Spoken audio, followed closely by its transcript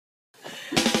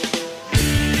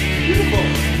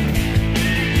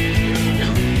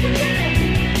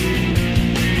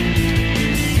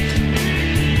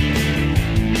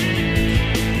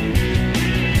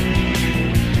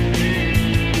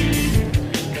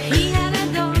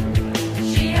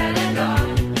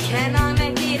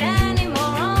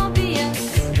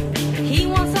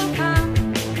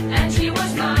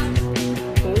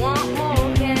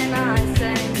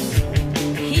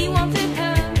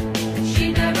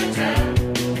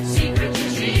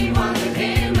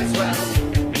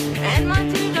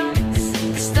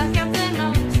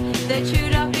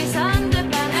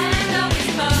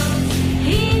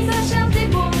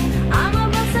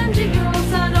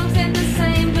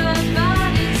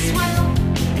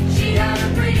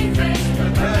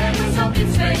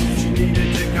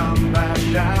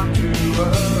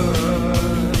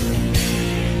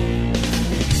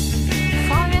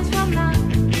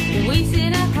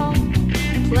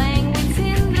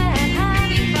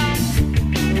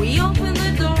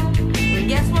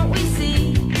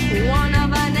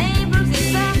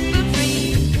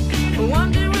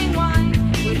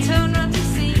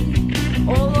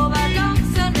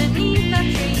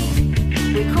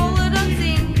We call it a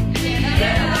thing.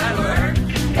 Yeah, that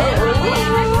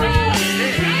works.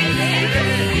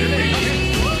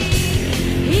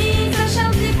 He's a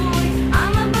Chelsea boy,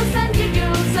 I'm a passenger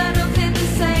girl, so don't say the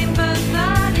same, but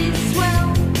that is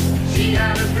swell. She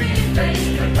had a pretty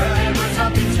face, but her head was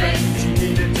up in space. She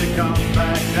needed to come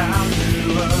back down to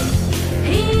earth.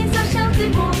 He's a Chelsea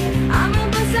boy, I'm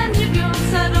a passenger girl,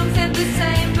 so don't say the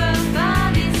same, but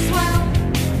that is swell.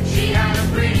 She had a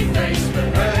pretty face, but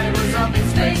her head was up in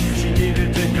space. She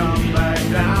needed to come back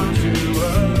down to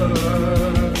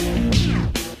earth.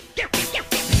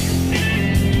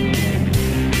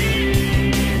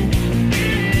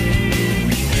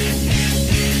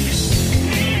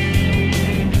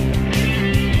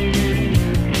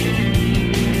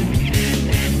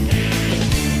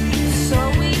 So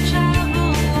we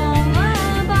travel all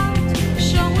about,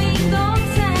 showing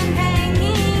dogs and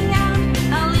hanging out.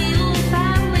 Our little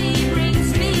family brings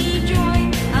me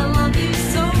joy. I love you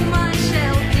so much,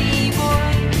 Chelsea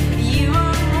boy. You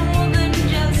are more than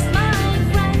just my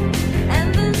friend,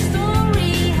 and the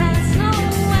story has no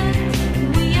end.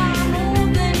 We are more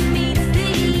than meets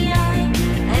the eye,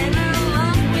 and our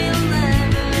love will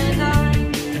never die.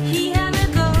 He had a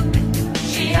dog,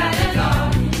 She had a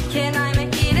dog. can I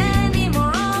make it any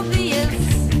more obvious?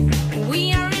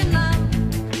 We are in love,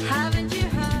 haven't you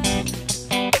heard?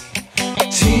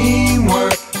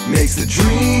 Teamwork makes the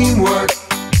dream work.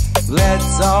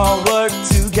 Let's all work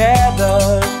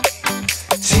together.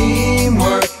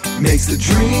 Teamwork makes the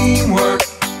dream work.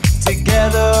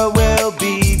 Together we'll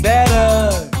be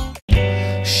better.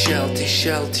 Shelty,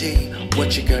 Shelty,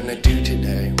 what you gonna do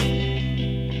today?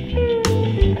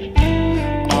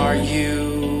 Are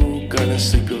you gonna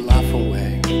sleep your life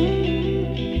away?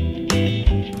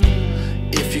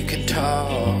 If you can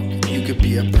talk, you could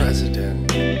be a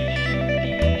president.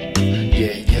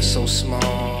 Yeah, you're so smart,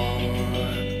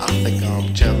 I think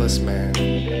I'm jealous, man.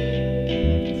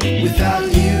 Without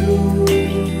you,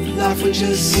 life would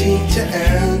just seem to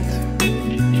end.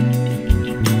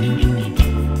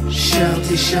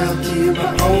 Shelty, Shelty, you're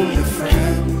my only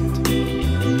friend.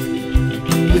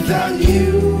 Without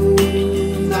you,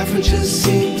 life would just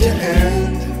seem to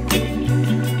end.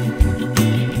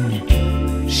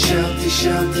 Shelty,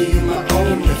 Shelty, you're my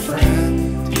only friend.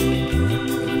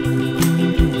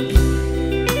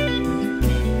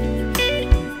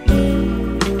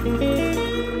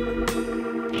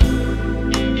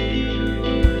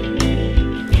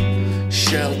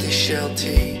 Shelty,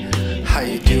 Shelty, how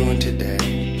you doing today?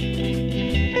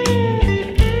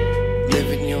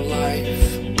 Living your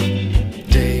life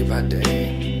day by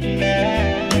day.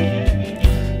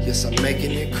 Yes, I'm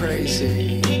making it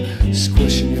crazy,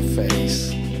 squishing your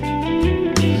face.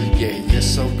 Yeah, you're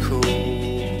so cool,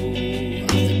 I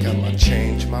think I might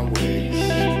change my ways.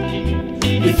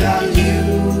 Without you,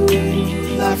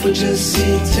 life would just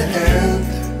seem to end.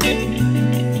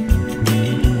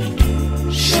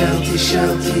 Shelty,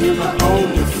 Shelty, you're my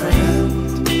only friend.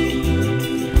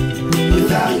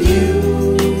 Without you,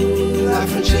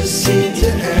 life would just seem to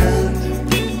end.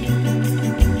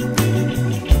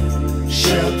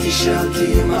 Shelty, Shelty,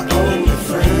 you're my only